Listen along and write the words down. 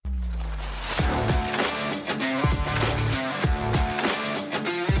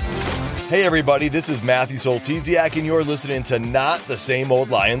Hey everybody, this is Matthew Soltesiak and you're listening to Not the Same Old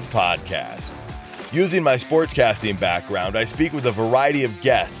Lions podcast. Using my sportscasting background, I speak with a variety of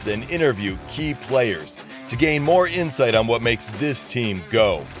guests and interview key players to gain more insight on what makes this team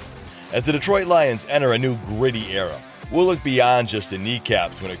go. As the Detroit Lions enter a new gritty era, we'll look beyond just the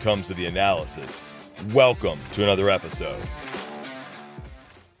kneecaps when it comes to the analysis. Welcome to another episode.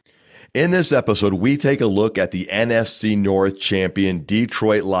 In this episode, we take a look at the NFC North champion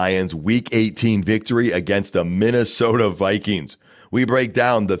Detroit Lions Week 18 victory against the Minnesota Vikings. We break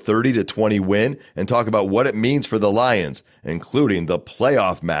down the 30-20 win and talk about what it means for the Lions, including the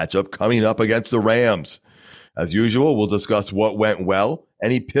playoff matchup coming up against the Rams. As usual, we'll discuss what went well,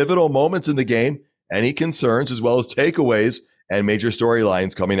 any pivotal moments in the game, any concerns, as well as takeaways and major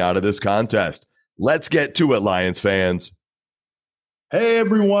storylines coming out of this contest. Let's get to it, Lions fans. Hey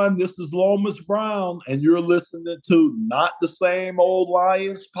everyone, this is Lomas Brown, and you're listening to Not the Same Old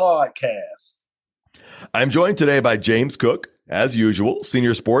Lions podcast. I'm joined today by James Cook, as usual,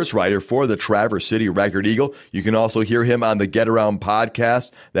 senior sports writer for the Traverse City Record Eagle. You can also hear him on the Get Around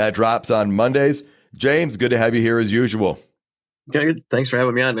podcast that drops on Mondays. James, good to have you here as usual. Yeah, good. Thanks for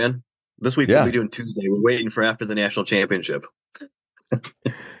having me on, man. This week we'll be doing Tuesday. We're waiting for after the national championship.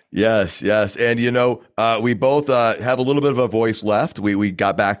 Yes. And, we both have a little bit of a voice left. We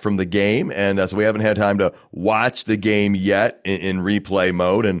got back from the game, and so we haven't had time to watch the game yet in replay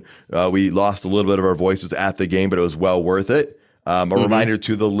mode. And we lost a little bit of our voices at the game, but it was well worth it. Reminder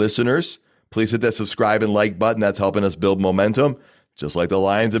to the listeners, please hit that subscribe and like button. That's helping us build momentum, just like the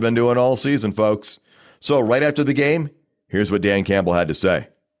Lions have been doing all season, folks. So right after the game, here's what Dan Campbell had to say.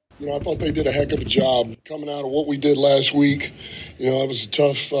 I thought they did a heck of a job coming out of what we did last week. It was a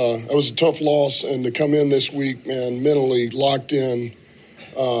tough loss, and to come in this week, man, mentally locked in,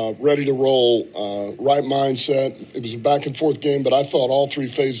 ready to roll, right mindset. It was a back and forth game, but I thought all three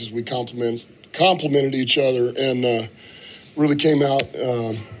phases we complemented each other and really came out,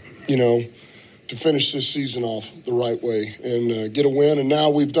 to finish this season off the right way and get a win. And now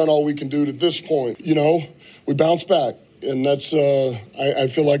we've done all we can do to this point. We bounced back. And that's I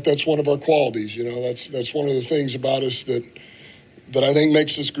feel like that's one of our qualities. That's one of the things about us that I think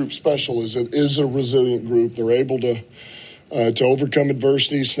makes this group special. Is it is a resilient group. They're able to overcome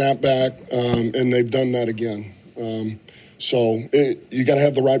adversity, snap back, and they've done that again. You got to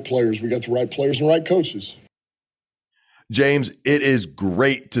have the right players. We got the right players and the right coaches. James, it is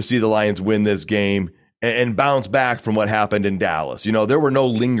great to see the Lions win this game and bounce back from what happened in Dallas. There were no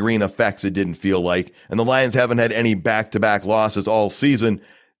lingering effects, it didn't feel like, and the Lions haven't had any back-to-back losses all season.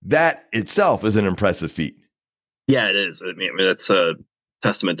 That itself is an impressive feat. Yeah, it is. I mean, that's a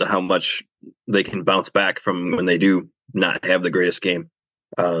testament to how much they can bounce back from when they do not have the greatest game.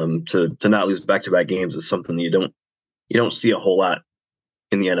 To not lose back-to-back games is something you don't see a whole lot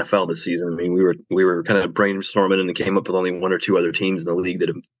in the NFL this season. I mean, we were kind of brainstorming and came up with only one or two other teams in the league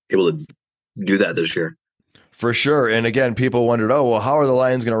that are able to do that this year. For sure. And again, people wondered, how are the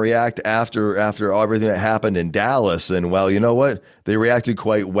Lions going to react after everything that happened in Dallas? And well, you know what? They reacted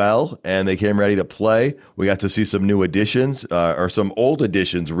quite well and they came ready to play. We got to see some new additions or some old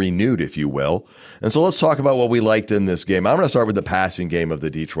additions renewed, if you will. And so let's talk about what we liked in this game. I'm going to start with the passing game of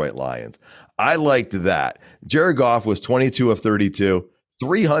the Detroit Lions. I liked that. Jared Goff was 22 of 32,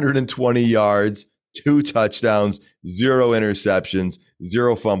 320 yards, 2 touchdowns, 0 interceptions,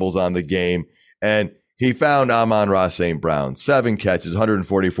 0 fumbles on the game. And he found Amon-Ra St. Brown, 7 catches,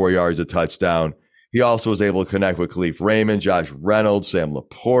 144 yards, a touchdown. He also was able to connect with Khalif Raymond, Josh Reynolds, Sam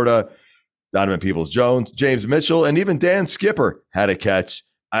Laporta, Donovan Peoples-Jones, James Mitchell, and even Dan Skipper had a catch.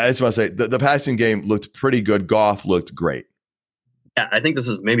 I just want to say the passing game looked pretty good. Goff looked great. Yeah, I think this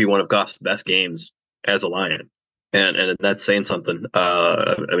is maybe one of Goff's best games as a Lion. And that's saying something.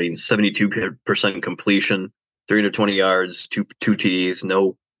 72% completion, 320 yards, two TDs,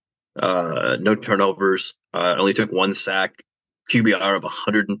 no turnovers. Only took 1 sack, QBR of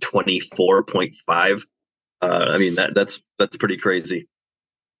 124.5. That's pretty crazy.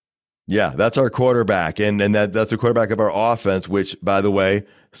 Yeah, that's our quarterback, and that's the quarterback of our offense, which, by the way,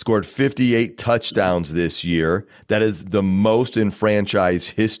 scored 58 touchdowns this year. That is the most in franchise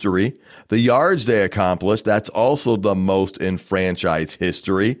history. The yards they accomplished, that's also the most in franchise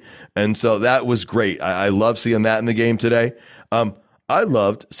history. And so that was great. I love seeing that in the game today. I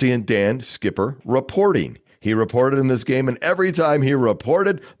loved seeing Dan Skipper reporting. He reported in this game, and every time he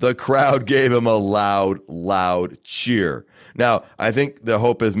reported, the crowd gave him a loud cheer. Now, I think the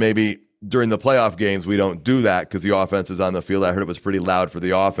hope is maybe during the playoff games, we don't do that because the offense is on the field. I heard it was pretty loud for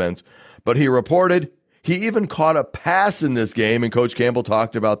the offense. But he reported, He even caught a pass in this game, and Coach Campbell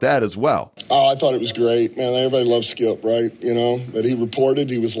talked about that as well. Oh, I thought it was great. Man, everybody loves Skip, right? You know, that he reported,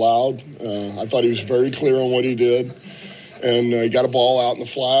 he was loud. I thought he was very clear on what he did. And he got a ball out in the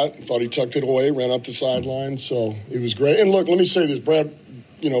flat, thought he tucked it away, ran up the sideline. So it was great. And look, let me say this,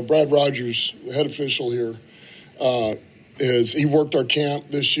 Brad Rogers, the head official here, he worked our camp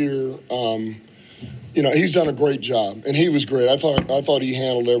this year. He's done a great job, and he was great. I thought he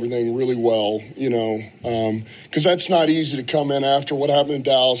handled everything really well, because that's not easy to come in after what happened in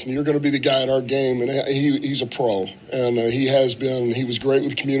Dallas, and you're going to be the guy at our game, and he's a pro, and he has been. He was great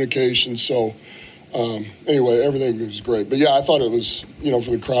with communication, so anyway, everything was great. But, yeah, I thought it was,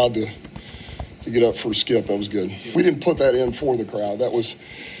 for the crowd to get up for Skip, that was good. We didn't put that in for the crowd. That was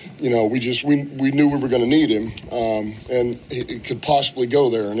 – we knew we were going to need him, and it could possibly go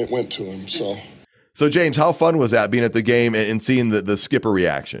there, and it went to him, so – So, James, how fun was that being at the game and seeing the skipper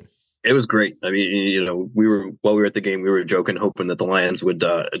reaction? It was great. I mean, while we were at the game, we were joking, hoping that the Lions would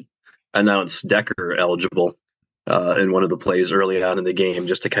announce Decker eligible in one of the plays early on in the game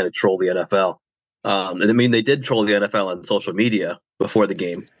just to kind of troll the NFL. And I mean, they did troll the NFL on social media before the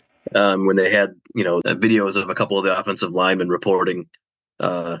game when they had, videos of a couple of the offensive linemen reporting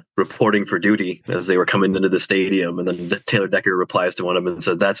for duty as they were coming into the stadium. And then Taylor Decker replies to one of them and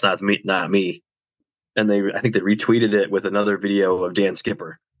says, "That's not me. And I think they retweeted it with another video of Dan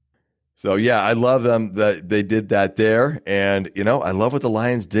Skipper. So, yeah, I love them that they did that there. And, I love what the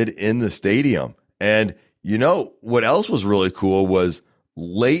Lions did in the stadium. And, what else was really cool was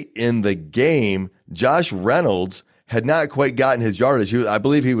late in the game, Josh Reynolds had not quite gotten his yardage. I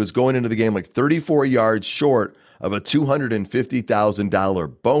believe he was going into the game like 34 yards short of a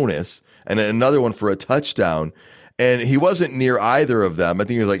 $250,000 bonus and another one for a touchdown. And he wasn't near either of them. I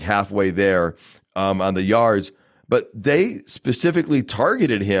think he was like halfway there. On the yards, but they specifically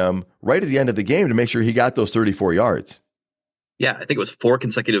targeted him right at the end of the game to make sure he got those 34 yards. Yeah, I think it was 4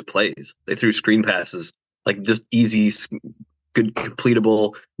 consecutive plays. They threw screen passes, like just easy, good,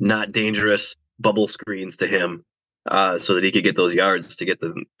 completable, not dangerous bubble screens to him so that he could get those yards to get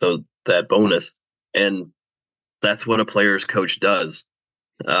that bonus. And that's what a player's coach does.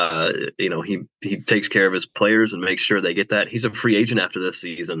 He takes care of his players and makes sure they get that. He's a free agent after this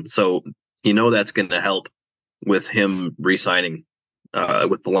season, so that's going to help with him re-signing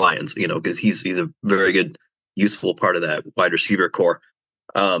with the Lions, because he's a very good, useful part of that wide receiver core.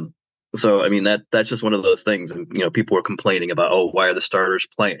 So, I mean, that's just one of those things. And, people were complaining about, why are the starters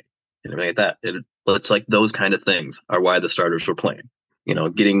playing? And everything like that. It's like those kind of things are why the starters were playing.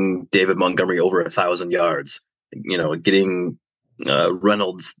 Getting David Montgomery over 1,000 yards, getting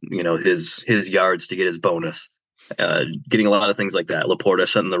Reynolds, his yards to get his bonus. Getting a lot of things like that. Laporta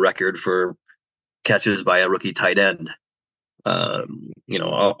setting the record for catches by a rookie tight end.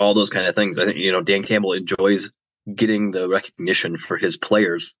 All those kind of things. I think, Dan Campbell enjoys getting the recognition for his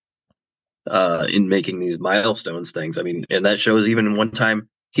players in making these milestones things. I mean, and that shows even one time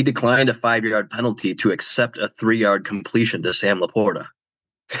he declined a 5-yard penalty to accept a 3-yard completion to Sam Laporta.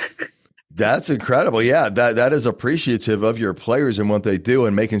 That's incredible. Yeah, that is appreciative of your players and what they do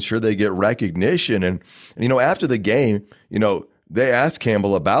and making sure they get recognition. And after the game, they asked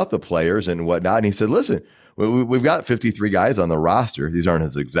Campbell about the players and whatnot. And he said, listen, we've got 53 guys on the roster. These aren't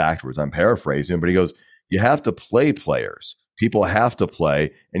his exact words. I'm paraphrasing, but he goes, you have to play players. People have to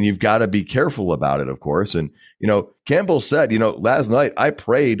play, and you've got to be careful about it, of course. And, Campbell said, last night I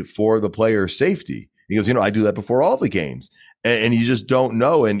prayed for the player's safety. He goes, I do that before all the games. And you just don't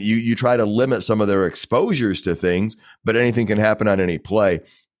know. And you try to limit some of their exposures to things, but anything can happen on any play.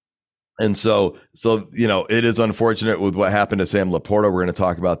 And so, it is unfortunate with what happened to Sam Laporta. We're going to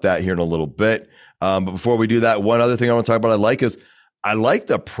talk about that here in a little bit. But before we do that, one other thing I want to talk about I like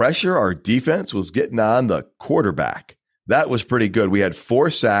the pressure our defense was getting on the quarterback. That was pretty good. We had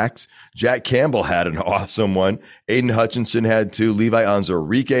 4 sacks. Jack Campbell had an awesome one. Aiden Hutchinson had 2. Levi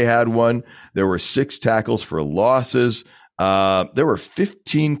Onwuzurike had 1. There were 6 tackles for losses. There were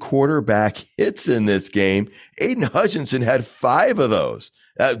 15 quarterback hits in this game. Aiden Hutchinson had 5 of those.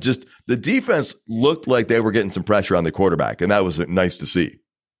 The defense looked like they were getting some pressure on the quarterback, and that was nice to see.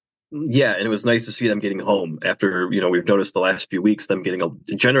 Yeah, and it was nice to see them getting home after, we've noticed the last few weeks them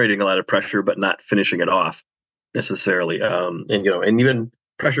generating a lot of pressure, but not finishing it off necessarily. And even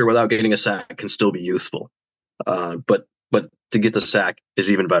pressure without getting a sack can still be useful. But to get the sack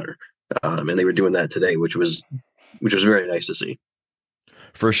is even better. And they were doing that today, which was very nice to see.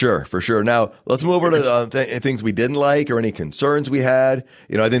 For sure. Now, let's move over to things we didn't like or any concerns we had.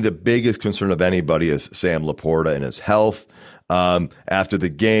 I think the biggest concern of anybody is Sam Laporta and his health. After the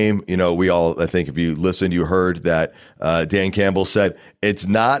game, we all, I think if you listened, you heard that Dan Campbell said, it's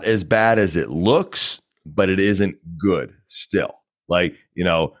not as bad as it looks. but it isn't good still. Like,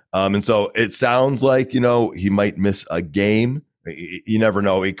 and so it sounds like, he might miss a game. You never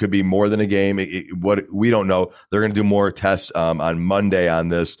know. It could be more than a game. What we don't know. They're going to do more tests on Monday on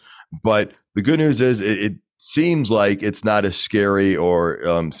this. But the good news is it seems like it's not as scary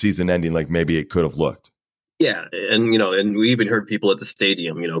or season ending like maybe it could have looked. Yeah, and and we even heard people at the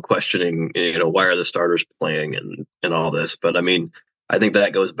stadium, questioning, why are the starters playing and all this. But I mean, I think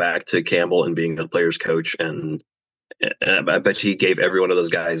that goes back to Campbell and being a player's coach, and I bet he gave every one of those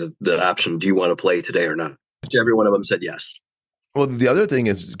guys the option: do you want to play today or not? Every one of them said yes. Well, the other thing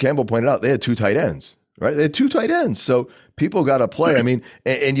is Campbell pointed out they had 2 tight ends, right? They had 2 tight ends, so people got to play. I mean,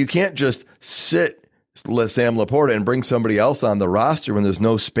 and you can't just sit Sam Laporta and bring somebody else on the roster when there's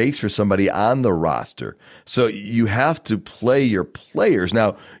no space for somebody on the roster. So you have to play your players.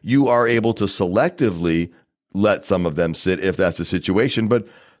 Now, you are able to selectively let some of them sit if that's the situation, but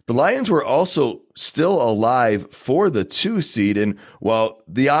the Lions were also still alive for the 2 seed. And while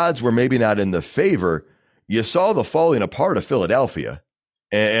the odds were maybe not in the favor, you saw the falling apart of Philadelphia.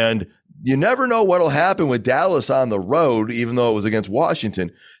 And you never know what'll happen with Dallas on the road, even though it was against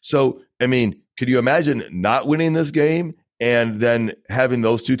Washington. So, I mean, could you imagine not winning this game and then having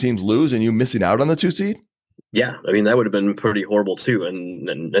those 2 teams lose and you missing out on the 2 seed? Yeah, I mean, that would have been pretty horrible too,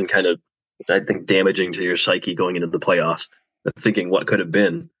 and kind of, I think, damaging to your psyche going into the playoffs, thinking what could have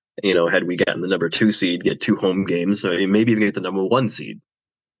been, had we gotten the number 2 seed, get 2 home games, or maybe even get the number 1 seed.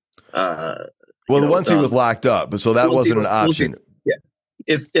 The 1 seed was locked up, so that wasn't an option. Yeah,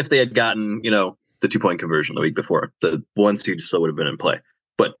 if they had gotten, the 2-point conversion the week before, the 1 seed still would have been in play.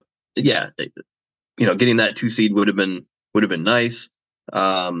 But yeah, getting that 2 seed would have been nice.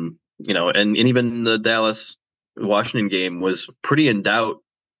 And even the Dallas Washington game was pretty in doubt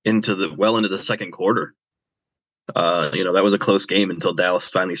into the second quarter. That was a close game until Dallas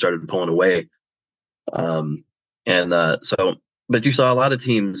finally started pulling away. But you saw a lot of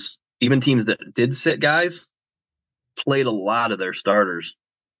teams, even teams that did sit guys, played a lot of their starters.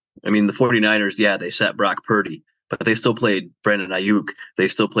 I mean, the 49ers, yeah, they sat Brock Purdy, but they still played Brandon Ayuk. They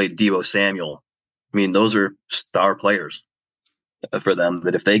still played Deebo Samuel. I mean, those are star players for them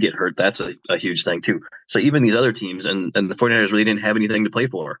that if they get hurt, that's a huge thing too. So even these other teams and the 49ers really didn't have anything to play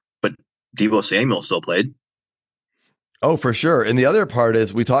for, but Deebo Samuel still played. Oh, for sure. And the other part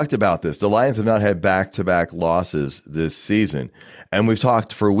is we talked about this. The Lions have not had back-to-back losses this season. And we've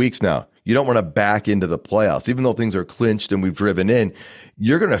talked for weeks now. You don't want to back into the playoffs. Even though things are clinched and we've driven in,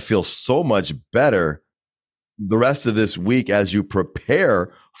 you're going to feel so much better the rest of this week as you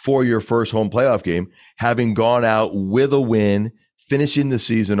prepare for your first home playoff game, having gone out with a win, finishing the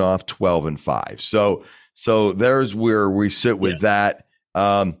season off 12-5. So there's where we sit with that.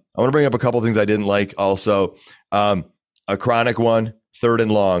 I want to bring up a couple of things I didn't like also. A chronic one, 3rd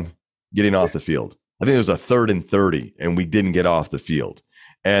and long, getting off the field. I think it was a 3rd and 30, and we didn't get off the field.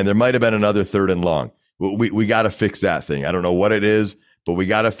 And there might have been another 3rd and long. We got to fix that thing. I don't know what it is, but we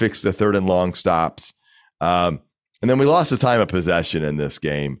got to fix the 3rd and long stops. And then we lost the time of possession in this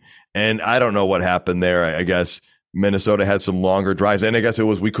game. And I don't know what happened there. I guess Minnesota had some longer drives. And I guess it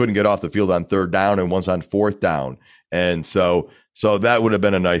was we couldn't get off the field on 3rd down and once on 4th down. And so that would have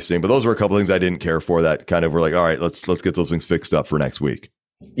been a nice thing. But those were a couple of things I didn't care for that kind of were like, all right, let's get those things fixed up for next week.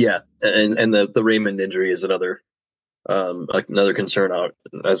 Yeah. And the Raymond injury is another concern out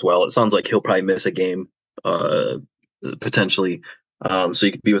as well. It sounds like he'll probably miss a game potentially. So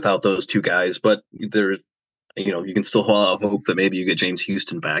you could be without those 2 guys, but there's, you can still hope that maybe you get James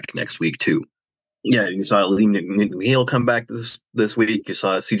Houston back next week too. Yeah, you saw Lee McNeil come back this week. You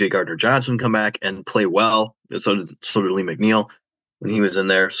saw C.J. Gardner-Johnson come back and play well. So did Lee McNeil when he was in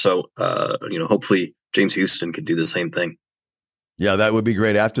there. So, hopefully James Houston could do the same thing. Yeah, that would be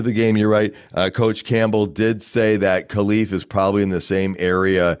great. After the game, you're right. Coach Campbell did say that Khalif is probably in the same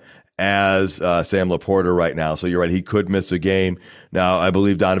area as Sam Laporta right now. So you're right. He could miss a game. Now, I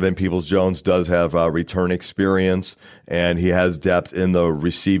believe Donovan Peoples-Jones does have return experience, and he has depth in the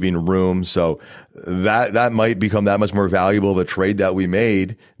receiving room. So that might become that much more valuable of a trade that we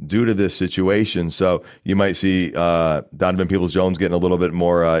made due to this situation. So you might see Donovan Peoples-Jones getting a little bit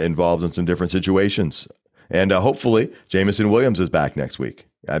more involved in some different situations. And hopefully Jameson Williams is back next week.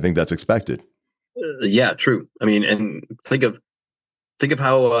 I think that's expected. Yeah, true. I mean, and think of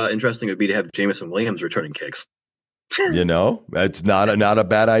how interesting it would be to have Jameson Williams returning kicks. It's not a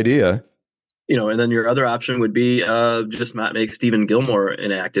bad idea. And then your other option would be just not make Stephen Gilmore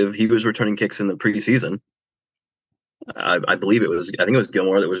inactive. He was returning kicks in the preseason. I think it was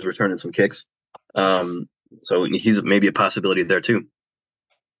Gilmore that was returning some kicks. So he's maybe a possibility there too.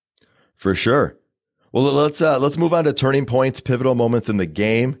 For sure. Well, let's move on to turning points, pivotal moments in the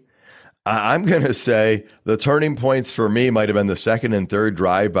game. I'm going to say the turning points for me might have been the second and third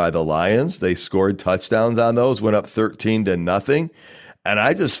drive by the Lions. They scored touchdowns on those, went up 13-0. And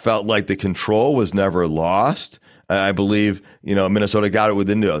I just felt like the control was never lost. I believe, Minnesota got it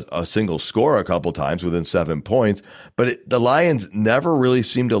within a single score a couple times within 7 points, but the Lions never really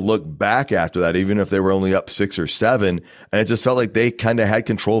seemed to look back after that, even if they were only up 6 or 7. And it just felt like they kind of had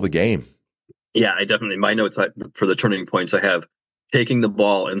control of the game. Yeah, I definitely, my notes for the turning points, I have taking the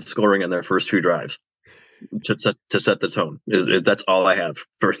ball and scoring on their first 2 drives to set the tone. That's all I have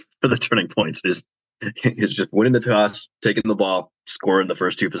for the turning points is just winning the toss, taking the ball, scoring the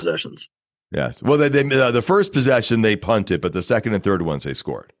first 2 possessions. Yes. Well, the first possession they punted, but the second and third ones they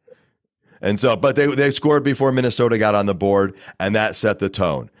scored. And so, but they scored before Minnesota got on the board, and that set the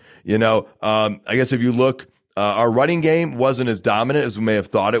tone. I guess if you look, our running game wasn't as dominant as we may have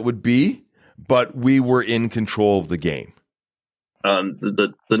thought it would be, but we were in control of the game.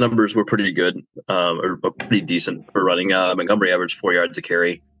 The numbers were pretty good, or pretty decent for running. Montgomery averaged 4 yards a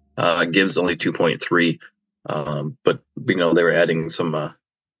carry. Gibbs only 2.3. But they were adding some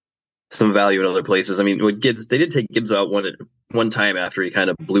value in other places. I mean, with Gibbs, they did take Gibbs out one time after he kind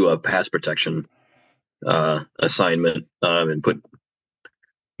of blew a pass protection assignment and put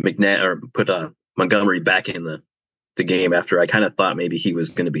Montgomery back in the game after I kind of thought maybe he was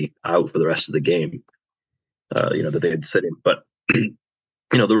going to be out for the rest of the game. That they had set him, but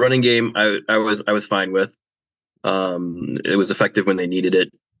the running game I was fine with. It was effective when they needed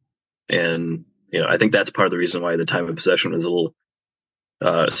it, and I think that's part of the reason why the time of possession was a little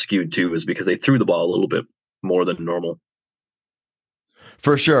skewed too, is because they threw the ball a little bit more than normal.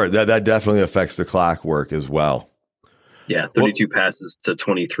 For sure, that definitely affects the clock work as well. Yeah, 32 passes to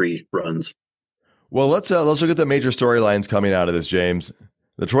 23 runs. Well, let's look at the major storylines coming out of this, James.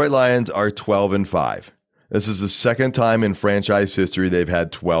 The Detroit Lions are 12-5. This is the second time in franchise history they've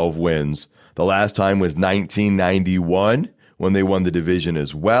had 12 wins. The last time was 1991 when they won the division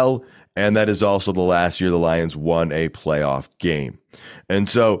as well. And that is also the last year the Lions won a playoff game. And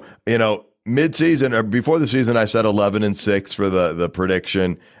so, mid-season or before the season, I said 11-6 for the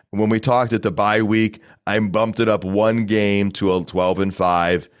prediction. When we talked at the bye week, I bumped it up 1 game to a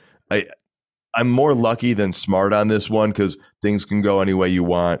 12-5. I'm more lucky than smart on this one because things can go any way you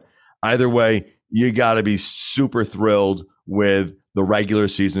want. Either way, you got to be super thrilled with the regular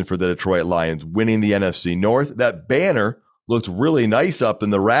season for the Detroit Lions winning the NFC North. That banner looked really nice up in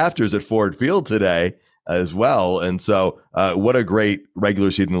the rafters at Ford Field today as well. And so what a great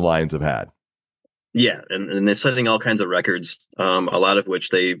regular season the Lions have had. Yeah, and they're setting all kinds of records, a lot of which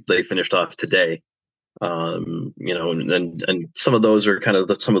they finished off today. And some of those are kind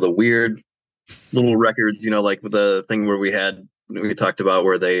of some of the weird little records, like with the thing where we talked about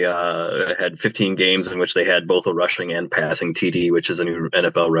where they had 15 games in which they had both a rushing and passing TD, which is a new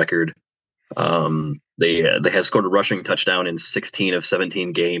NFL record. They had scored a rushing touchdown in 16 of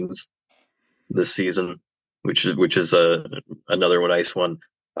 17 games this season, which is another nice one.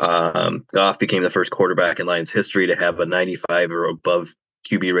 Goff became the first quarterback in Lions history to have a 95 or above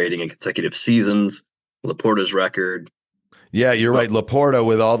QB rating in consecutive seasons. Laporta's record. Yeah, you're right. Laporta,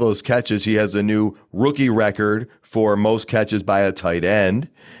 with all those catches, he has a new rookie record for most catches by a tight end.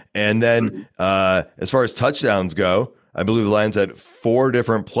 And then as far as touchdowns go, I believe the Lions had 4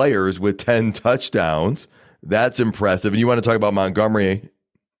 different players with 10 touchdowns. That's impressive. And you want to talk about Montgomery?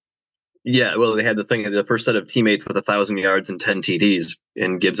 Yeah, well, they had the first set of teammates with 1,000 yards and 10 TDs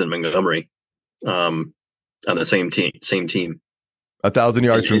in Gibbs and Montgomery on the same team. 1,000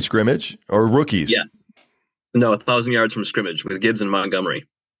 yards from scrimmage or rookies? Yeah. No, 1,000 yards from scrimmage with Gibbs and Montgomery.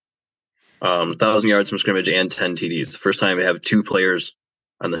 1,000 yards from scrimmage and 10 TDs. First time we have 2 players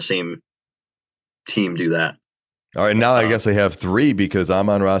on the same team do that. All right, now I guess I have 3 because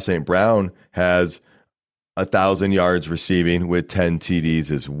Amon-Ra St. Brown has 1,000 yards receiving with 10 TDs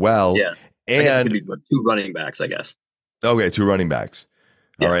as well. Yeah, and it could be 2 running backs, I guess. Okay, 2 running backs.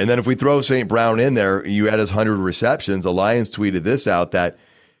 Yeah. All right, and then if we throw St. Brown in there, you add his 100 receptions. The Lions tweeted this out that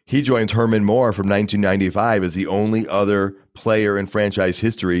he joins Herman Moore from 1995 as the only other player in franchise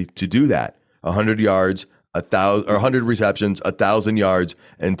history to do that. 100 yards, 100 receptions, 1,000 yards,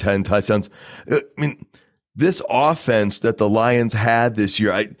 and 10 touchdowns. I mean, this offense that the Lions had this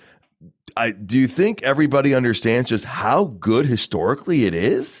year, I do you think everybody understands just how good historically it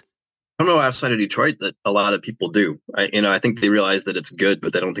is? I don't know outside of Detroit that a lot of people do. I think they realize that it's good,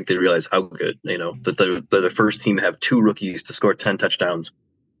 but they don't think they realize how good. That they're the first team to have 2 rookies to score 10 touchdowns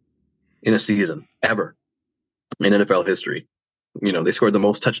in a season ever in NFL history. They scored the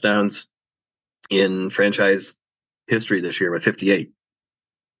most touchdowns in franchise history this year with 58.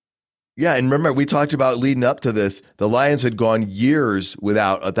 Yeah, and remember, we talked about leading up to this, the Lions had gone years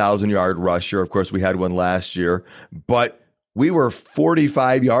without a 1,000-yard rusher. Of course, we had one last year, but we were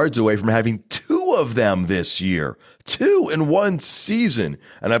 45 yards away from having two of them this year. Two in one season.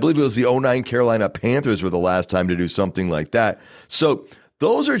 And I believe it was the '09 Carolina Panthers were the last time to do something like that. So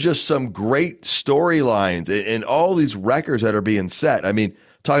those are just some great storylines and all these records that are being set. I mean,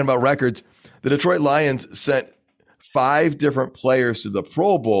 talking about records, the Detroit Lions sent 5 different players to the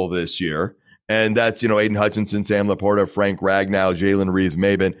Pro Bowl this year. And that's, Aiden Hutchinson, Sam Laporta, Frank Ragnow, Jalen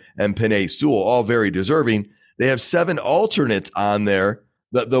Reeves-Maybin, and Penei Sewell, all very deserving. They have 7 alternates on there.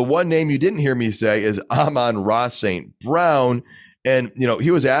 The one name you didn't hear me say is Amon-Ra St. Brown. And,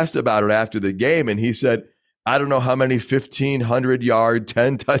 he was asked about it after the game, and he said, I don't know how many 1,500-yard,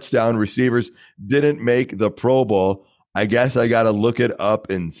 10-touchdown receivers didn't make the Pro Bowl. I guess I got to look it up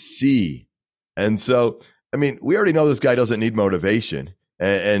and see. And so, I mean, we already know this guy doesn't need motivation.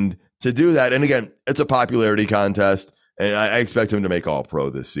 And to do that, and again, it's a popularity contest, and I expect him to make All-Pro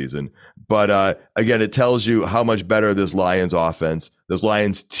this season. But again, it tells you how much better this Lions offense, this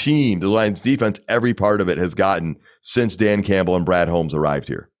Lions team, the Lions defense, every part of it has gotten since Dan Campbell and Brad Holmes arrived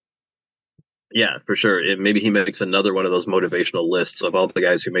here. Yeah, for sure. Maybe he makes another one of those motivational lists of all the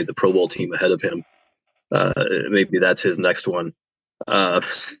guys who made the Pro Bowl team ahead of him. Maybe that's his next one.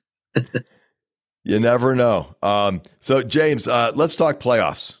 You never know. So, James, let's talk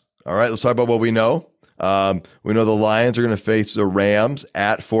playoffs. All right, let's talk about what we know. We know the Lions are going to face the Rams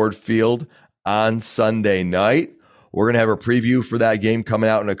at Ford Field on Sunday night. We're going to have a preview for that game coming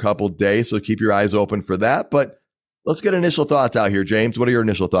out in a couple days, so keep your eyes open for that. But let's get initial thoughts out here, James. What are your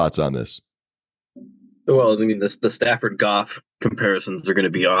initial thoughts on this? Well, I mean, the Stafford Goff comparisons are going to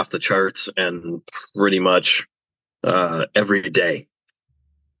be off the charts and pretty much every day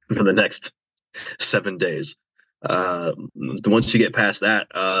for the next 7 days. Once you get past that,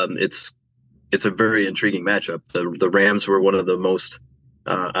 it's a very intriguing matchup. The Rams were one of the most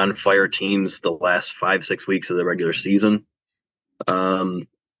on fire teams the last 5-6 weeks of the regular season, and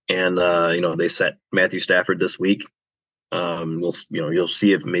they set Matthew Stafford this week. You'll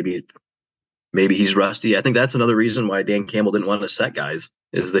see if maybe he's rusty. I think that's another reason why Dan Campbell didn't want to set guys,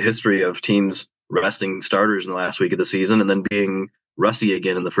 is the history of teams resting starters in the last week of the season and then being rusty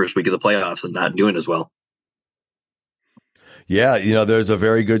again in the first week of the playoffs and not doing as well. Yeah, there's a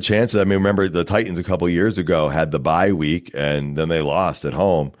very good chance. I mean, remember the Titans a couple years ago had the bye week and then they lost at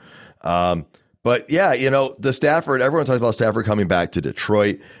home. But yeah, the Stafford, everyone talks about Stafford coming back to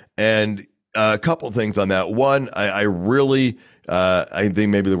Detroit, and a couple things on that. One, I really I think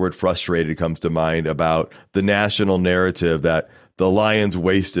maybe the word frustrated comes to mind about the national narrative that the Lions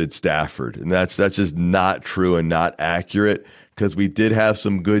wasted Stafford. And that's just not true and not accurate, because we did have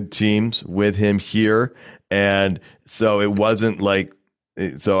some good teams with him here. And so it wasn't like,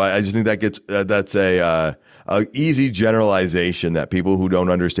 so I just think that's a easy generalization that people who don't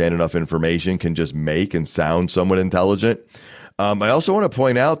understand enough information can just make and sound somewhat intelligent. I also want to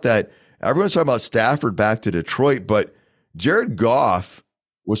point out that everyone's talking about Stafford back to Detroit, but Jared Goff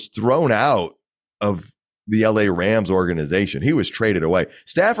was thrown out of the LA Rams organization. He was traded away.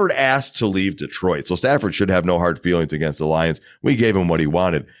 Stafford asked to leave Detroit, so Stafford should have no hard feelings against the Lions. We gave him what he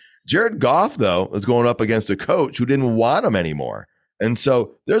wanted. Jared Goff, though, is going up against a coach who didn't want him anymore. And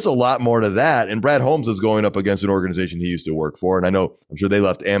so there's a lot more to that. And Brad Holmes is going up against an organization he used to work for. And I'm sure they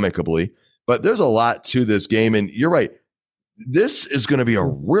left amicably, but there's a lot to this game. And you're right. This is going to be a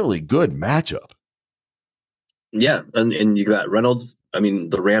really good matchup. Yeah, and you got Reynolds. I mean,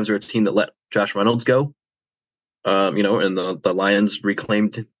 the Rams are a team that let Josh Reynolds go, and the Lions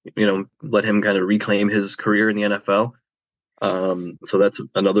reclaimed, let him kind of reclaim his career in the NFL. So that's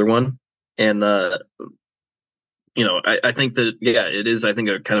another one. And, I think that, it is, I think,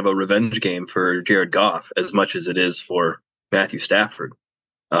 a kind of a revenge game for Jared Goff as much as it is for Matthew Stafford.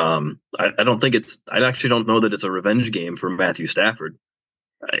 I actually don't know that it's a revenge game for Matthew Stafford.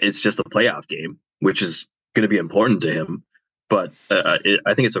 It's just a playoff game, which is going to be important to him. But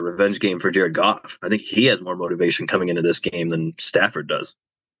I think it's a revenge game for Jared Goff. I think he has more motivation coming into this game than Stafford does.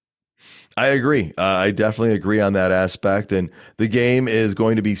 I agree. I definitely agree on that aspect. And the game is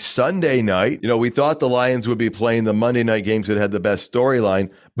going to be Sunday night. We thought the Lions would be playing the Monday night games that had the best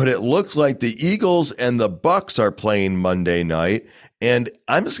storyline, but it looks like the Eagles and the Bucks are playing Monday night. And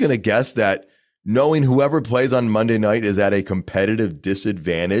I'm just going to guess that knowing whoever plays on Monday night is at a competitive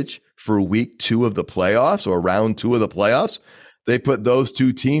disadvantage for week 2 of the playoffs or round 2 of the playoffs, they put those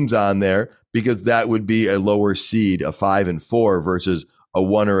two teams on there because that would be a lower seed, a 5 and 4 versus a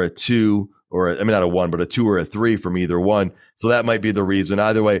 1 or a 2, or not a 1, but a 2 or a 3 from either one. So that might be the reason.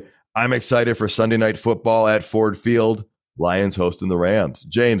 Either way, I'm excited for Sunday night football at Ford Field. Lions hosting the Rams.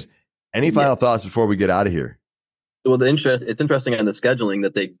 James, Any final thoughts before we get out of here? Well, it's interesting on the scheduling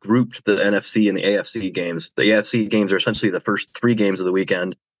that they grouped the NFC and the AFC games. The AFC games are essentially the first 3 games of the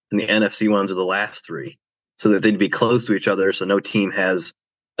weekend, and the NFC ones are the last 3, so that they'd be close to each other, so no team has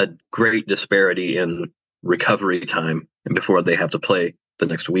a great disparity in recovery time before they have to play the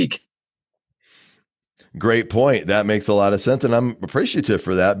next week. Great point. That makes a lot of sense, and I'm appreciative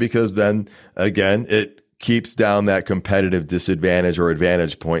for that, because then, again, it keeps down that competitive disadvantage or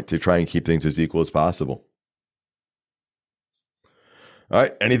advantage point to try and keep things as equal as possible. All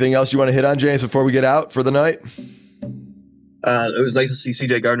right. Anything else you want to hit on, James, before we get out for the night? It was nice to see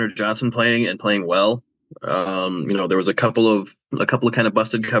C.J. Gardner-Johnson playing well. There was a couple of kind of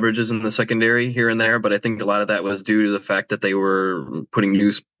busted coverages in the secondary here and there, but I think a lot of that was due to the fact that they were putting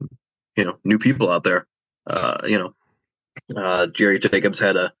new people out there. Jerry Jacobs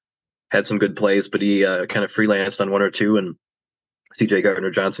had some good plays, but he kind of freelanced on 1 or 2, and C.J.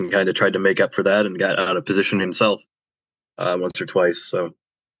 Gardner-Johnson kind of tried to make up for that and got out of position himself once or twice. So,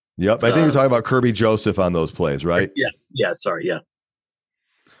 yep, I think you're talking about Kirby Joseph on those plays, right? Yeah. Sorry, yeah.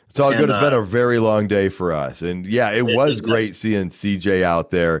 It's all good. It's been a very long day for us, and yeah, it was great seeing CJ out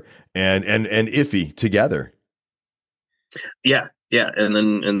there and Iffy together. Yeah, and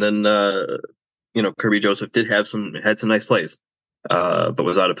then Kirby Joseph had some nice plays, but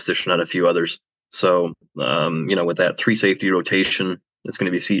was out of position on a few others. So with that 3 safety rotation, it's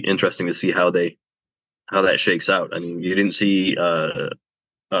going to be interesting to see how that shakes out. I mean, you didn't see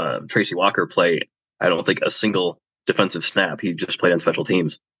Tracy Walker play, I don't think, a single defensive snap. He just played on special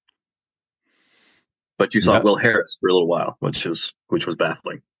teams. But you saw Will Harris for a little while, which was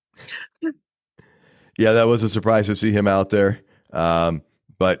baffling. Yeah, that was a surprise to see him out there.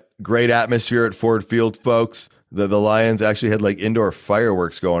 But great atmosphere at Ford Field, folks. The Lions actually had like indoor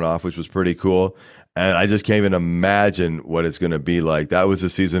fireworks going off, which was pretty cool. And I just can't even imagine what it's going to be like. That was the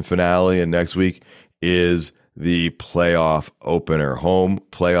season finale, and next week is the playoff opener. Home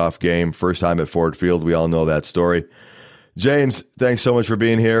playoff game, first time at Ford Field. We all know that story. James, thanks so much for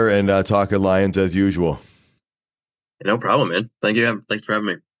being here and talking Lions as usual. No problem, man. Thank you. Thanks for having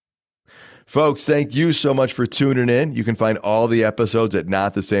me. Folks, thank you so much for tuning in. You can find all the episodes at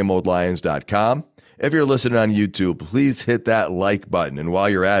notthesameoldlions.com. If you're listening on YouTube, please hit that like button. And while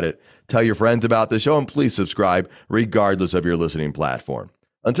you're at it, tell your friends about the show and please subscribe regardless of your listening platform.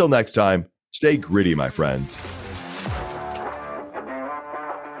 Until next time, stay gritty, my friends.